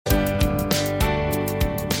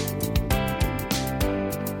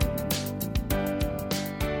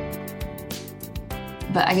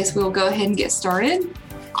but I guess we will go ahead and get started.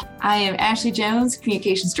 I am Ashley Jones,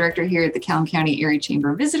 Communications Director here at the Calhoun County Area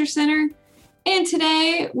Chamber Visitor Center. And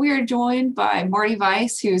today we are joined by Marty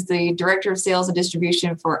Weiss, who's the Director of Sales and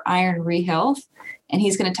Distribution for Iron Re Health. And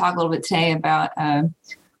he's going to talk a little bit today about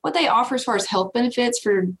what they offer as far as health benefits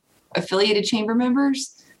for affiliated chamber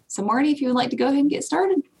members. So Marty, if you would like to go ahead and get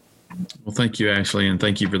started. Well, thank you, Ashley, and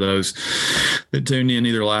thank you for those that tuned in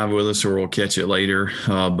either live with us or will catch it later.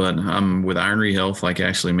 But I'm with Iron Re Health, like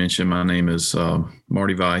Ashley mentioned. My name is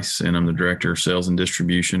Marty Weiss, and I'm the Director of Sales and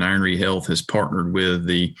Distribution. Iron Re Health has partnered with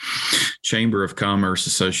the Chamber of Commerce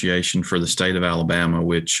Association for the state of Alabama,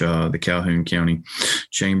 which the Calhoun County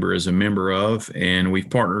Chamber is a member of, and we've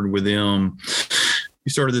partnered with them. We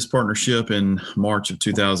started this partnership in March of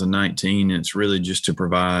 2019, and it's really just to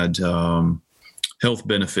provide health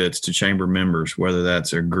benefits to chamber members, whether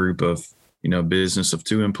that's a group of, business of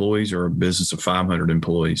 2 employees or a business of 500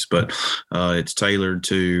 employees. But it's tailored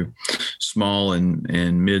to small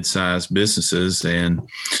and mid-sized businesses. And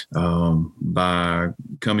by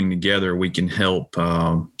coming together, we can help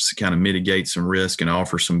kind of mitigate some risk and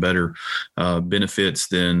offer some better benefits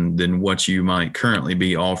than what you might currently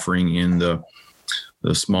be offering in the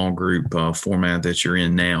small group format that you're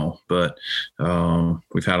in now. But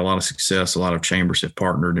we've had a lot of success. A lot of chambers have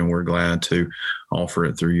partnered, and we're glad to offer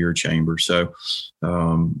it through your chamber. So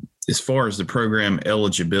as far as the program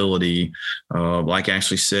eligibility, like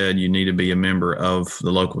Ashley said, you need to be a member of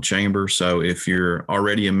the local chamber. So if you're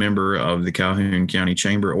already a member of the Calhoun County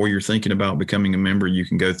Chamber, or you're thinking about becoming a member, you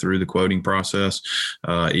can go through the quoting process.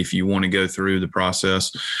 If you want to go through the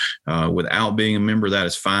process without being a member, that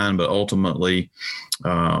is fine. But ultimately,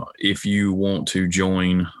 if you want to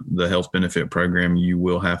join the health benefit program, you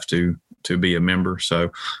will have to be a member.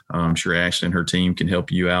 So I'm sure Ashley and her team can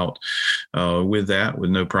help you out with that with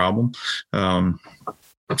no problem.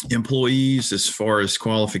 Employees, as far as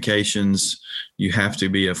qualifications, you have to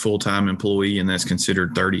be a full-time employee, and that's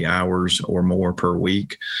considered 30 hours or more per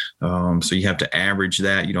week. So you have to average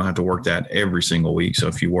that. You don't have to work that every single week. So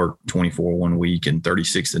if you work 24 one week and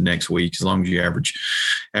 36 the next week, as long as you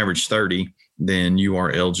average 30, then you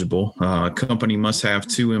are eligible. Company must have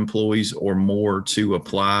 2 employees or more to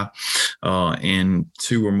apply, and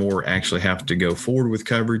 2 or more actually have to go forward with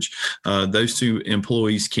coverage. Those 2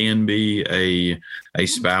 employees can be a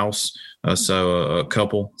spouse, so a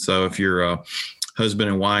couple. So if you're a husband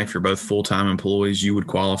and wife, you're both full-time employees, you would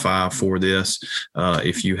qualify for this.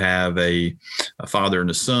 If you have a father and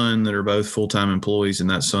a son that are both full-time employees, and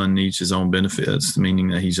that son needs his own benefits, meaning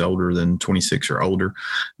that he's older than 26 or older,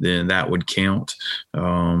 then that would count.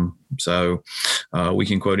 So we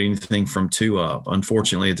can quote anything from 2 up.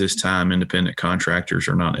 Unfortunately, at this time, independent contractors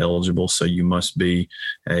are not eligible, so you must be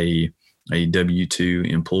a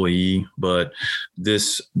W-2 employee. But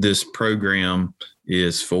this program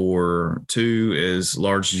is for 2 as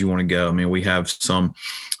large as you want to go. I mean, we have some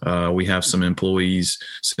employees,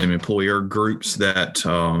 some employer groups that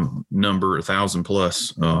number 1,000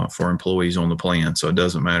 plus for employees on the plan. So it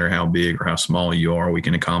doesn't matter how big or how small you are, we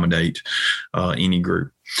can accommodate any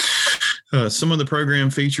group. Some of the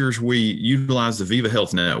program features, we utilize the Viva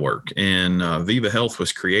Health Network, and Viva Health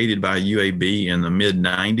was created by UAB in the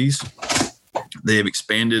mid-90s. They have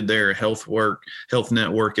expanded their health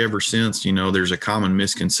network ever since. There's a common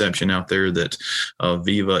misconception out there that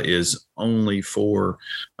Viva is only for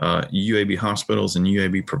UAB hospitals and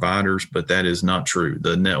UAB providers, but that is not true.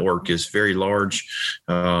 The network is very large.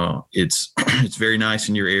 It's very nice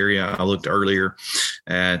in your area. I looked earlier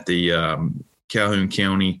at the Calhoun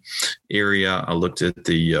County area. I looked at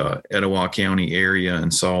the Etowah County area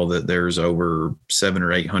and saw that there's over 700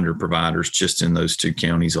 or 800 providers just in those 2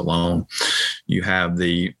 counties alone. You have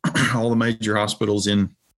all the major hospitals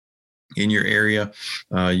in your area.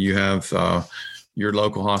 You have your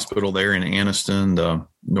local hospital there in Anniston. The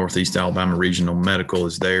Northeast Alabama Regional Medical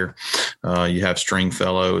is there. You have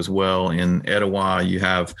Stringfellow as well. In Etowah, you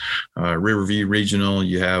have Riverview Regional.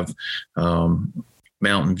 You have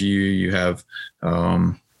Mountain View, you have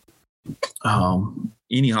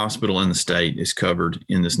any hospital in the state is covered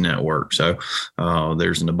in this network. So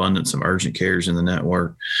there's an abundance of urgent cares in the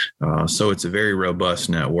network. So it's a very robust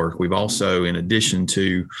network. We've also, in addition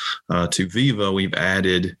to Viva, we've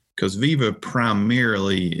added, because Viva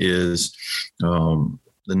primarily is the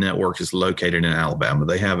network is located in Alabama.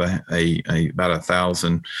 They have about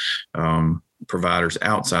 1,000 providers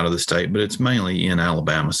outside of the state, but it's mainly in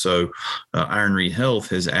Alabama. So Iron Re Health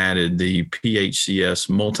has added the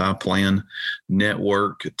PHCS multi-plan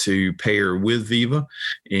network to pair with Viva,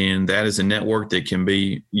 and that is a network that can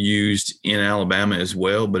be used in Alabama as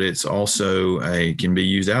well, but it's also can be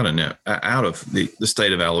used out of the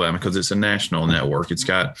state of Alabama because it's a national network. It's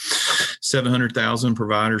got 700,000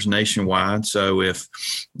 providers nationwide. So if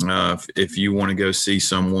you want to go see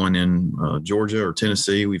someone in Georgia or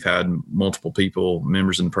Tennessee, we've had multiple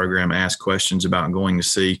members in the program, ask questions about going to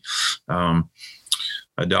see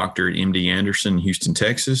a doctor at MD Anderson, Houston,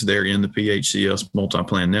 Texas. They're in the PHCS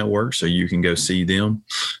multi-plan network, so you can go see them.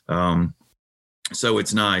 So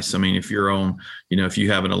it's nice. I mean, if you're on, if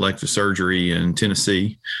you have an elective surgery in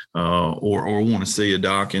Tennessee or want to see a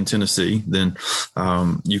doc in Tennessee, then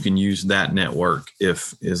you can use that network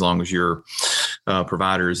as long as your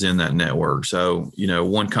provider is in that network. So,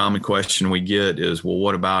 one common question we get is, well,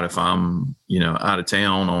 what about if I'm, out of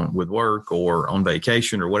town with work or on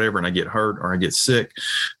vacation or whatever, and I get hurt or I get sick?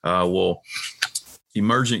 Well,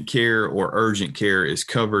 emergent care or urgent care is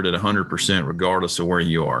covered at 100% regardless of where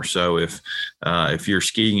you are. So if you're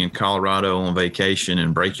skiing in Colorado on vacation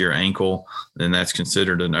and break your ankle, then that's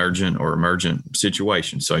considered an urgent or emergent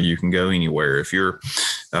situation. So you can go anywhere. If you're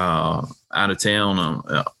out of town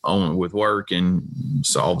with work, and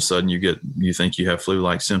so all of a sudden you think you have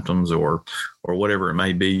flu-like symptoms or whatever it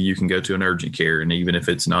may be, you can go to an urgent care. And even if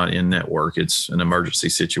it's not in network, it's an emergency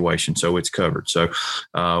situation, so it's covered. So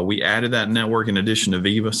we added that network in addition to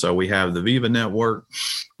Viva. So we have the Viva network,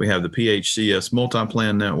 we have the PHCS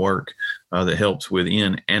multi-plan network that helps with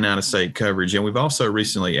in and out of state coverage. And we've also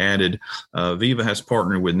recently added, Viva has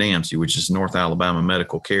partnered with NAMC, which is North Alabama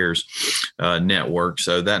Medical Cares network.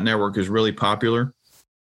 So that network is really popular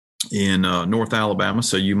in North Alabama.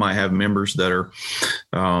 So you might have members that are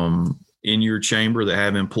in your chamber that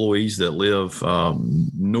have employees that live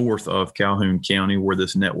north of Calhoun County, where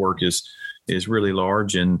this network is really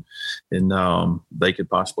large, and they could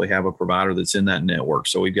possibly have a provider that's in that network.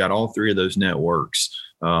 So we've got all three of those networks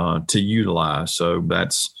to utilize. So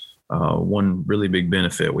that's one really big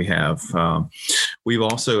benefit we have. We've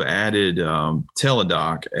also added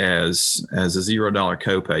Teladoc as a $0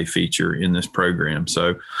 copay feature in this program.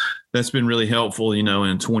 So that's been really helpful, in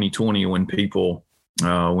 2020 when people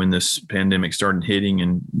when this pandemic started hitting,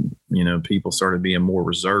 and people started being more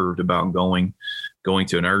reserved about going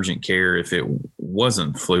to an urgent care if it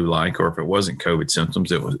wasn't flu-like or if it wasn't COVID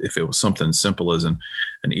symptoms. If it was something simple as an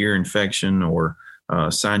ear infection or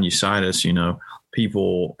sinusitis.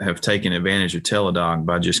 People have taken advantage of Teladoc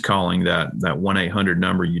by just calling that 1-800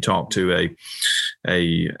 number. You talk to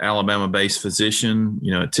a Alabama-based physician.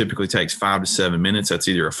 It typically takes 5 to 7 minutes. That's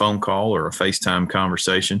either a phone call or a FaceTime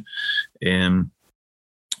conversation, and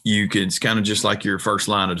it's kind of just like your first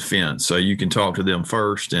line of defense. So you can talk to them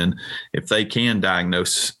first, and if they can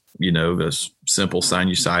diagnose, a simple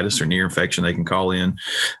sinusitis or an ear infection, they can call in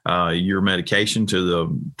your medication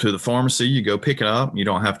to the pharmacy. You go pick it up. You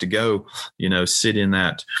don't have to go, sit in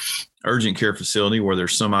that urgent care facility where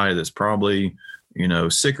there's somebody that's probably,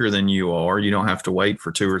 sicker than you are. You don't have to wait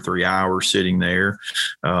for 2 or 3 hours sitting there,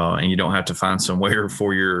 and you don't have to find somewhere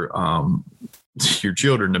for your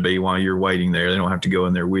children to be while you're waiting there. They don't have to go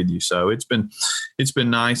in there with you. So it's been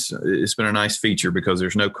nice. It's been a nice feature because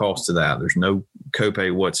there's no cost to that. There's no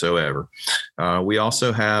copay whatsoever. We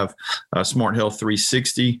also have Smart Health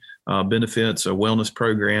 360 benefits, a wellness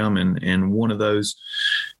program. And one of those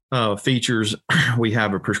features, we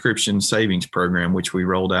have a prescription savings program, which we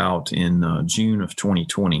rolled out in June of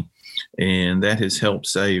 2020. And that has helped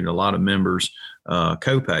save a lot of members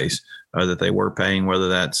copays that they were paying, whether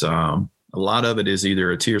that's a lot of it is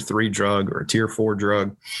either a tier 3 drug or a tier 4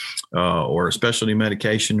 drug or a specialty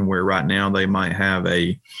medication, where right now they might have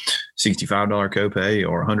a $65 copay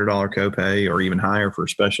or $100 copay or even higher for a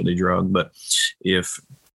specialty drug. But if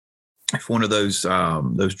one of those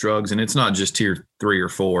drugs, and it's not just tier 3 or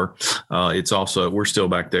 4, it's also, we're still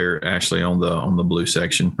back there, Ashley, on the blue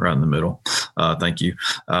section right in the middle. Thank you.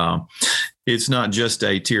 It's not just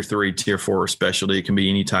a tier 3, tier 4 specialty. It can be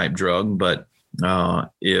any type drug, but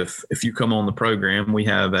if you come on the program, we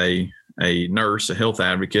have a nurse, a health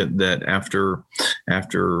advocate that after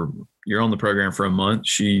you're on the program for a month,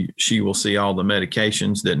 she will see all the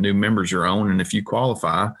medications that new members are on. And if you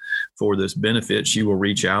qualify for this benefit, she will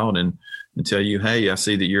reach out and tell you, hey, I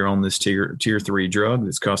see that you're on this tier 3 drug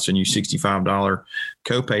that's costing you $65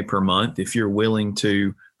 copay per month. If you're willing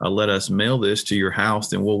to let us mail this to your house,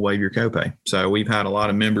 then we'll waive your copay. So we've had a lot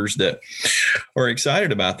of members that are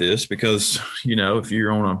excited about this because, if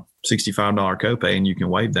you're on a $65 copay and you can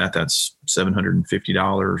waive that, that's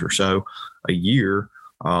 $750 or so a year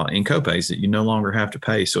in copays that you no longer have to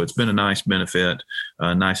pay. So it's been a nice benefit,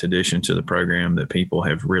 a nice addition to the program that people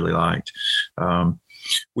have really liked.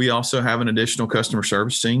 We also have an additional customer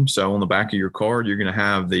service team. So on the back of your card, you're going to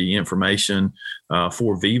have the information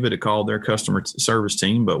for Viva to call their customer service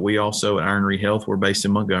team. But we also at Iron Re Health, we're based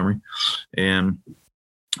in Montgomery, and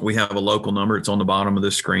we have a local number. It's on the bottom of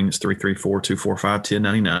the screen. It's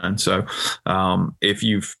 334-245-1099. So if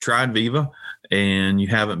you've tried Viva and you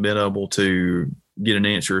haven't been able to get an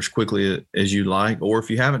answer as quickly as you'd like, or if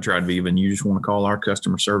you haven't tried Viva and you just want to call our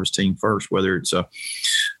customer service team first, whether it's a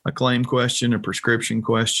claim question, a prescription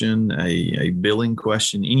question, a billing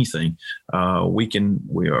question, anything,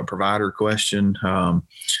 we are a provider question.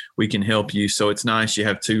 We can help you. So it's nice. You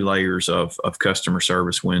have two layers of customer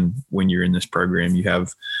service when you're in this program. You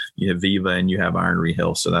have Viva and you have Iron Re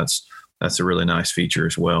Health. So that's a really nice feature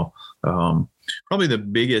as well. Probably the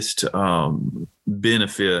biggest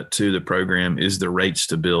benefit to the program is the rate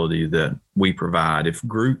stability that we provide. If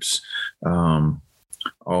groups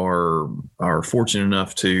are fortunate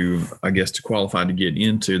enough to qualify to get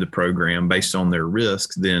into the program based on their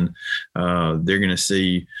risks, then they're going to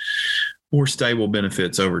see more stable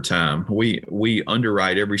benefits over time. We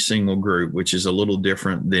underwrite every single group, which is a little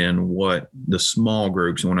different than what the small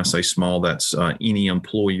groups. And when I say small, that's any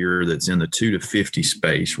employer that's in the 2 to 50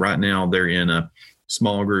 space. Right now, they're in a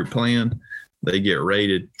small group plan. They get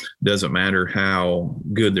rated. Doesn't matter how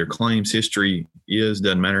good their claims history is.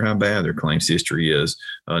 Doesn't matter how bad their claims history is.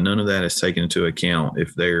 None of that is taken into account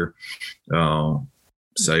if they're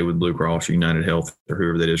say with Blue Cross, United Health, or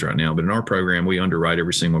whoever that is right now. But in our program, we underwrite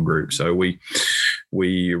every single group. So we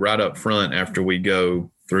right up front, after we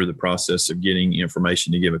go through the process of getting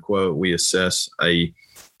information to give a quote, we assess a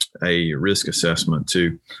risk assessment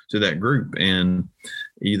to that group. And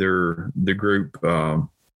either the group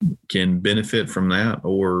can benefit from that,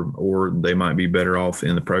 or they might be better off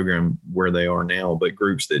in the program where they are now. But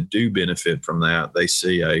groups that do benefit from that, they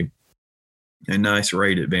see a nice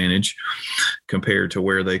rate advantage compared to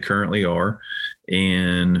where they currently are,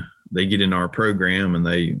 and they get in our program and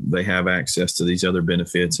they have access to these other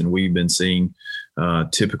benefits. And we've been seeing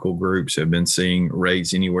typical groups have been seeing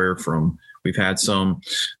rates anywhere from, we've had some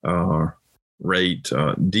rate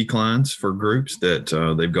declines for groups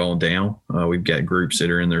that they've gone down. We've got groups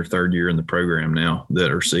that are in their third year in the program now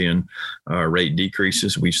that are seeing rate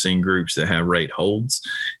decreases. We've seen groups that have rate holds,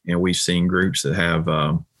 and we've seen groups that have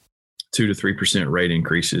 2 to 3% rate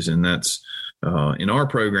increases. And that's in our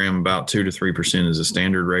program, about 2 to 3% is a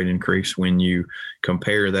standard rate increase. When you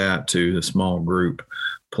compare that to the small group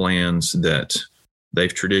plans that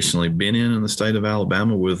they've traditionally been in the state of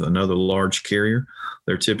Alabama with another large carrier,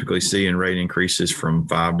 they're typically seeing rate increases from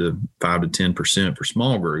 5 to 10% for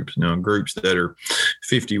small groups. Now, groups that are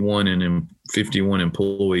 51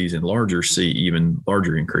 employees and larger see even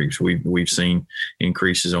larger increase. We've seen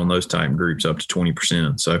increases on those type groups up to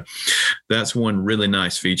 20%. So that's one really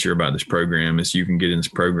nice feature about this program is you can get in this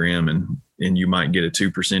program and you might get a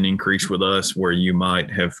 2% increase with us, where you might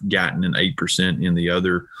have gotten an 8% in the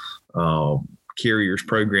other carriers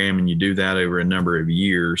program, and you do that over a number of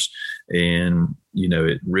years, and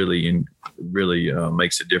it really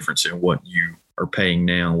makes a difference in what you are paying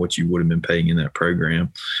now, what you would have been paying in that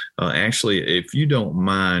program. Actually, if you don't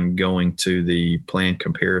mind going to the plan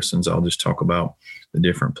comparisons, I'll just talk about the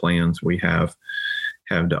different plans we have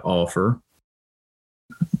to offer.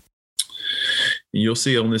 You'll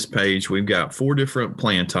see on this page, we've got 4 different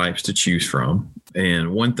plan types to choose from.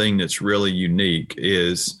 And one thing that's really unique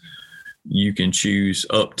is you can choose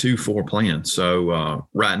up to 4 plans. So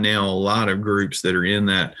right now, a lot of groups that are in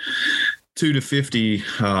that 2 to 50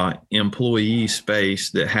 employee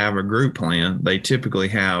space that have a group plan, they typically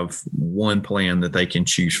have one plan that they can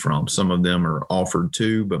choose from. Some of them are offered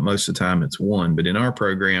 2, but most of the time it's 1. But in our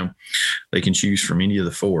program, they can choose from any of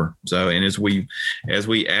the 4. So, and as we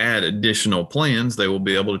add additional plans, they will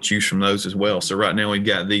be able to choose from those as well. So right now we've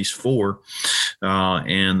got these 4,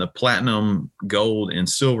 and the platinum, gold, and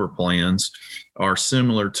silver plans are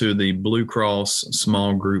similar to the Blue Cross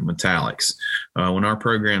small group metallics. When our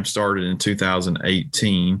program started in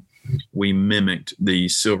 2018, we mimicked the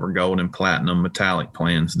silver, gold, and platinum metallic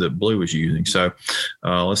plans that Blue was using. So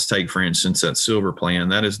let's take, for instance, that silver plan.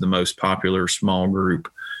 That is the most popular small group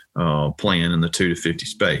plan in the 2 to 50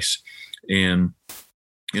 space. And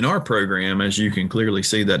in our program, as you can clearly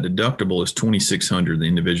see, that deductible is $2,600, the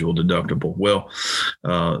individual deductible. Well,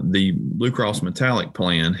 the Blue Cross Metallic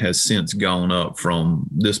plan has since gone up from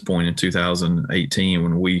this point in 2018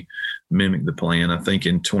 when we mimicked the plan. I think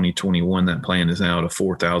in 2021, that plan is now at a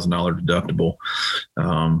 $4,000 deductible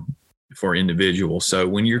for individuals. So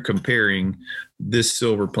when you're comparing this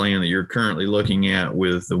silver plan that you're currently looking at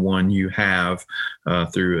with the one you have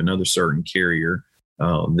through another certain carrier,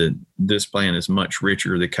 that this plan is much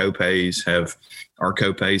richer. Our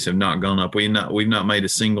copays have not gone up. We've not made a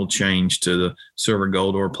single change to the silver,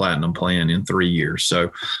 gold, or platinum plan in 3 years.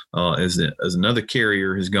 So as another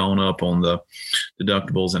carrier has gone up on the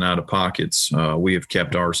deductibles and out of pockets, we have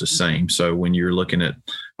kept ours the same. So when you're looking at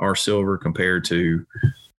our silver compared to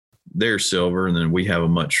their silver, and then we have a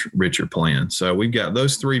much richer plan. So we've got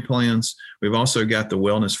those 3 plans. We've also got the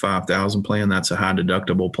Wellness 5000 plan. That's a high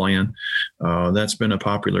deductible plan. That's been a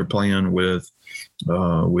popular plan with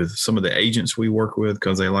some of the agents we work with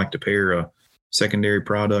because they like to pair a secondary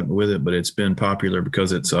product with it, but it's been popular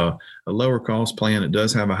because it's a lower cost plan. It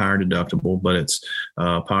does have a higher deductible, but it's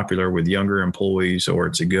popular with younger employees, or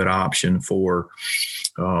it's a good option for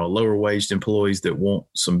lower waged employees that want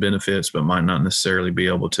some benefits but might not necessarily be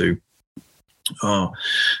able to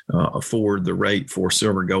afford the rate for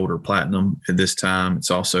silver, gold, or platinum at this time.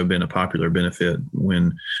 It's also been a popular benefit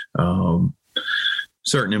when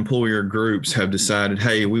certain employer groups have decided,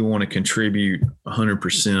 hey, we want to contribute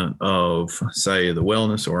 100% of, say, the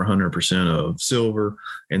wellness or 100% of silver,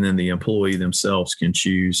 and then the employee themselves can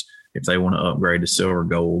choose if they want to upgrade to silver,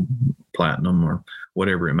 gold, platinum, or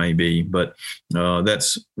whatever it may be. But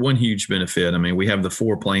that's one huge benefit. I mean, we have the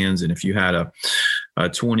 4 plans, and if you had a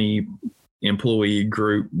 20 employee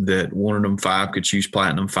group that wanted them, 5 could choose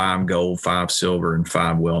platinum, 5 gold, 5 silver, and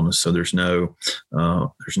 5 wellness. So there's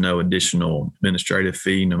no additional administrative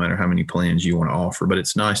fee, no matter how many plans you want to offer. But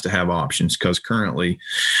it's nice to have options because currently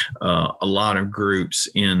a lot of groups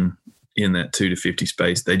in that 2 to 50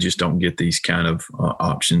 space, they just don't get these kind of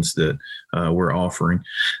options that we're offering.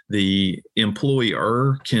 The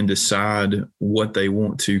employer can decide what they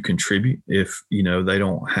want to contribute. If they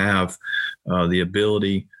don't have the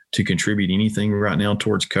ability to contribute anything right now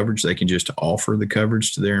towards coverage, they can just offer the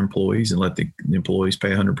coverage to their employees and let the employees pay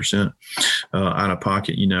 100% out of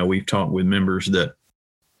pocket. We've talked with members that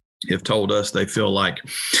have told us they feel like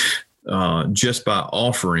just by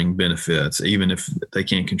offering benefits, even if they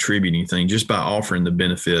can't contribute anything, just by offering the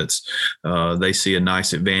benefits, they see a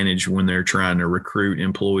nice advantage when they're trying to recruit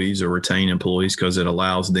employees or retain employees, because it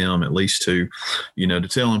allows them at least to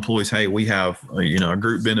tell employees, hey, we have a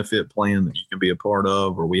group benefit plan that you can be a part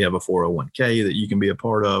of, or we have a 401k that you can be a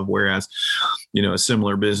part of. Whereas, a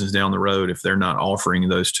similar business down the road, if they're not offering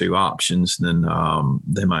those 2 options, then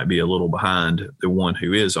they might be a little behind the one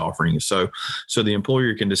who is offering it. So the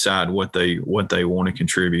employer can decide what they want to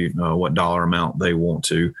contribute, what dollar amount they want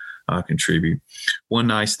to contribute. One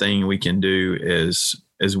nice thing we can do is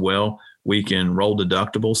as well, we can roll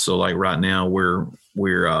deductibles. So like right now we're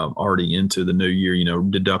already into the new year.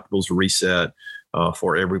 Deductibles reset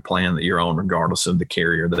for every plan that you're on, regardless of the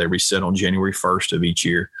carrier. They reset on January 1st of each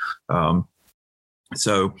year.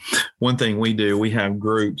 So one thing we do, we have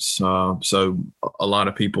groups. So a lot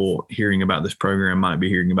of people hearing about this program might be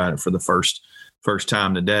hearing about it for the first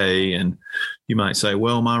time today. And you might say,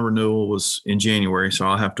 well, my renewal was in January, so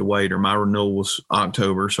I'll have to wait, or my renewal was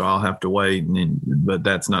October, so I'll have to wait. But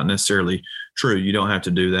that's not necessarily true. You don't have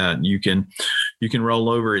to do that. You can roll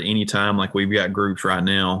over at any time. Like we've got groups right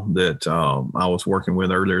now that I was working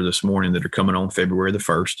with earlier this morning that are coming on February the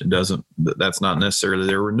 1st. That's not necessarily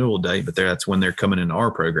their renewal date, but that's when they're coming into our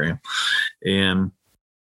program. And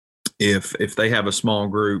if they have a small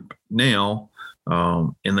group now,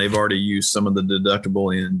 and they've already used some of the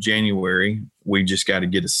deductible in January, we just got to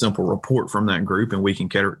get a simple report from that group and we can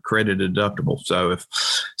credit a deductible. So if,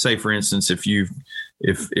 say for instance, if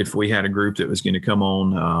we had a group that was going to come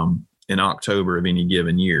on in October of any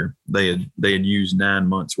given year, they had used 9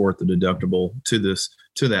 months worth of deductible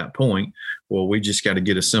to that point. Well, we just got to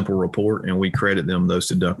get a simple report and we credit them those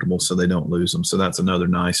deductibles so they don't lose them. So that's another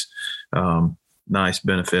nice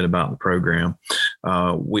benefit about the program.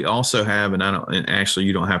 We also have, and actually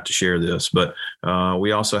you don't have to share this, but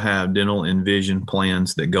we also have dental and vision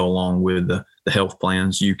plans that go along with the health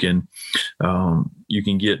plans. You can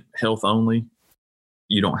get health only.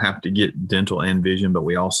 You don't have to get dental and vision, but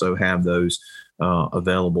we also have those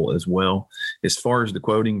available as well. As far as the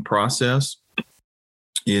quoting process,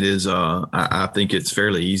 it is, I think it's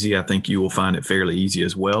fairly easy. I think you will find it fairly easy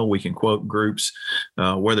as well. We can quote groups,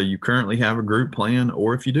 whether you currently have a group plan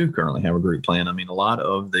or if you do currently have a group plan. I mean, a lot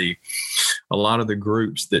of the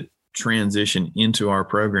groups that transition into our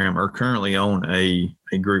program are currently on a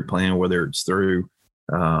group plan, whether it's through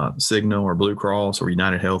Cigna or Blue Cross or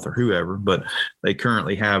United Health or whoever, but they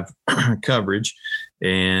currently have coverage,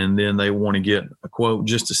 and then they want to get a quote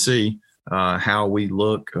just to see how we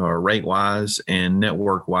look rate-wise and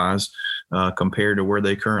network-wise compared to where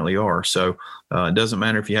they currently are. So it doesn't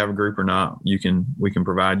matter if you have a group or not. We can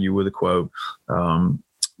provide you with a quote.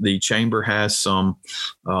 the chamber has some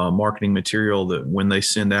marketing material that when they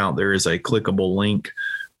send out, there is a clickable link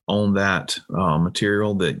on that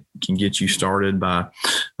material that can get you started by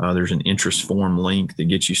there's an interest form link that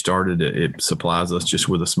gets you started. It supplies us just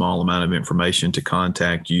with a small amount of information to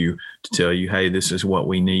contact you to tell you, hey, this is what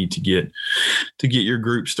we need to get your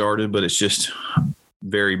group started. But it's just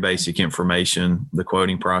very basic information. The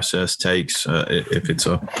quoting process takes, if it's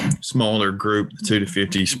a smaller group, 2 to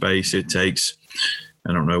 50 space, it takes,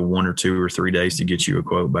 I don't know, 1 or 2 or 3 days to get you a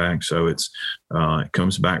quote back. So it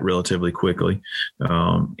comes back relatively quickly.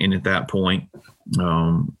 And at that point,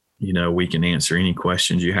 we can answer any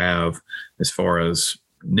questions you have as far as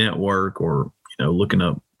network or, looking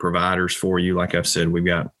up providers for you. Like I've said, we've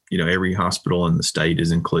got, every hospital in the state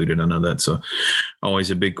is included. I know that's always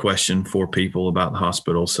a big question for people about the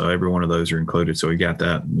hospital. So every one of those are included. So we got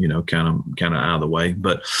that, kind of out of the way.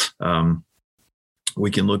 But, we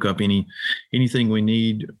can look up anything we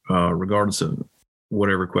need, regardless of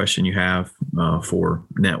whatever question you have for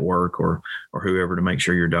network or whoever, to make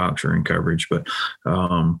sure your docs are in coverage. But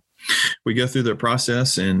we go through the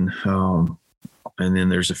process, and then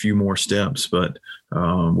there's a few more steps. But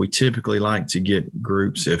we typically like to get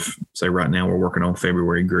groups. If, say, right now we're working on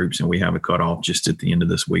February groups and we have a cutoff just at the end of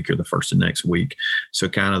this week or the first of next week. So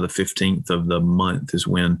kind of the 15th of the month is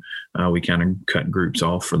when we kind of cut groups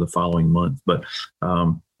off for the following month. But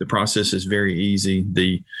the process is very easy.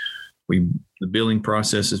 The billing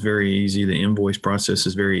process is very easy. The invoice process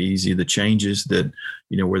is very easy. The changes that,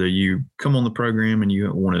 whether you come on the program and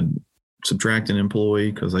you want to subtract an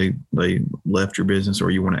employee because they left your business,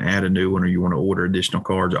 or you want to add a new one, or you want to order additional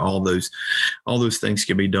cards, all those things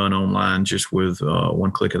can be done online just with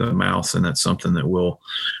one click of the mouse. And that's something that we'll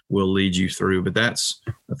lead you through. But that's,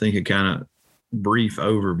 I think, a kind of brief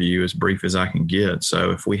overview, as brief as I can get.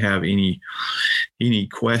 So if we have any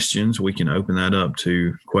questions, we can open that up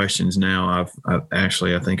to questions now. I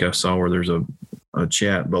think I saw where there's a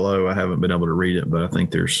chat below. I haven't been able to read it, but I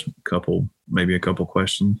think there's maybe a couple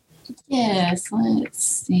questions. Yes, let's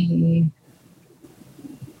see.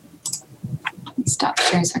 Stop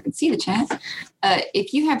sharing so I can see the chat.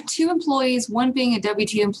 If you have 2 employees, one being a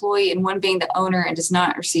W-2 employee and one being the owner and does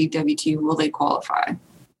not receive W-2, will they qualify?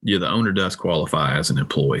 Yeah, the owner does qualify as an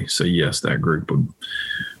employee. So yes, that group would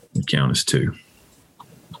count as 2.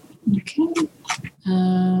 Okay.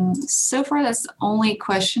 So far, that's the only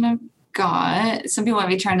question I've got. Some people might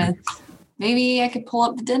be trying to, maybe I could pull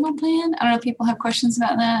up the dental plan. I don't know if people have questions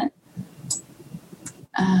about that.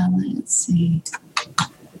 Let's see.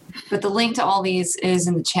 But the link to all these is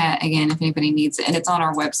in the chat again, if anybody needs it, and it's on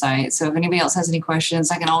our website. So if anybody else has any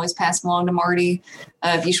questions, I can always pass them along to Marty.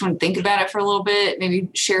 If you just want to think about it for a little bit, maybe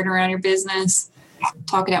share it around your business,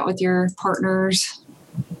 talk it out with your partners.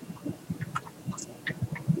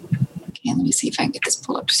 Okay, let me see if I can get this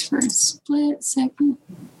pulled up just for a split second.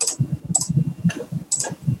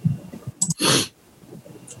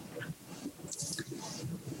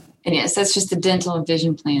 And yes, that's just the dental and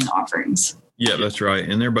vision plan offerings. Yeah, that's right.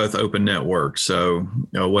 And they're both open networks. So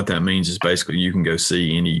what that means is basically you can go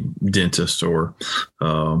see any dentist or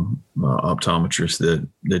optometrist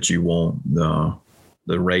that you want.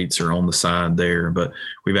 The rates are on the side there, but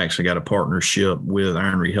we've actually got a partnership with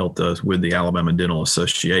Ironry Health does with the Alabama Dental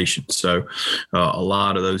Association. So a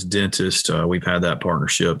lot of those dentists, we've had that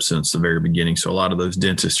partnership since the very beginning. So a lot of those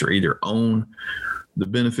dentists are either on the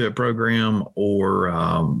benefit program, or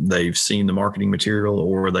they've seen the marketing material,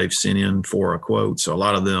 or they've sent in for a quote. So a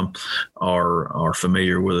lot of them are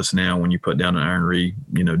familiar with us now. When you put down an Ironry,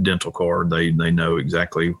 dental card, they know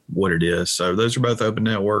exactly what it is. So those are both open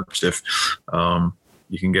networks. If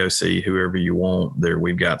you can go see whoever you want there.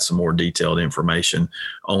 We've got some more detailed information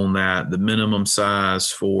on that. The minimum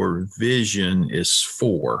size for vision is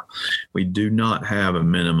 4. We do not have a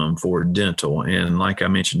minimum for dental. And like I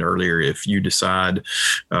mentioned earlier, if you decide,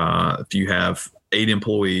 if you have 8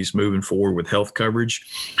 employees moving forward with health coverage,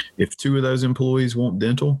 if 2 of those employees want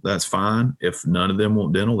dental, that's fine. If none of them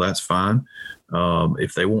want dental, that's fine.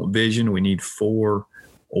 If they want vision, we need 4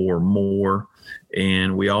 or more.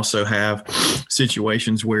 And we also have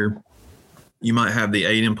situations where you might have the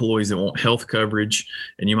 8 employees that want health coverage,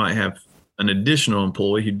 and you might have an additional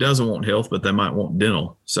employee who doesn't want health, but they might want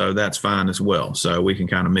dental. So that's fine as well. So we can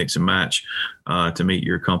kind of mix and match to meet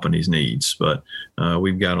your company's needs. But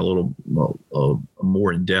we've got a little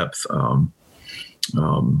more in-depth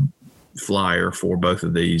flyer for both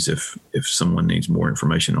of these if someone needs more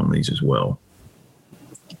information on these as well.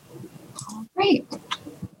 Great.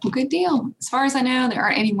 Well, good deal. As far as I know, there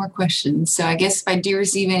aren't any more questions. So I guess if I do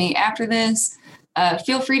receive any after this,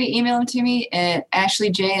 feel free to email them to me at Ashley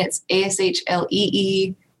J. It's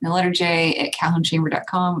ASHLEE and the letter J at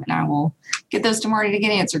calhounchamber.com, and I will get those to Marty to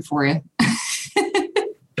get answered for you.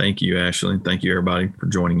 Thank you, Ashley. Thank you, everybody, for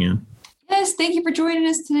joining in. Yes, thank you for joining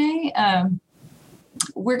us today.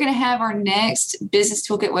 We're going to have our next Business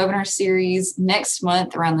Toolkit webinar series next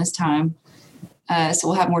month around this time. So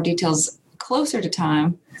we'll have more details closer to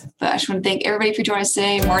time. But I just want to thank everybody for joining us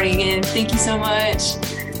today. Marty, again, thank you so much.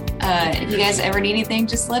 If you guys ever need anything,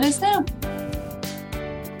 just let us know.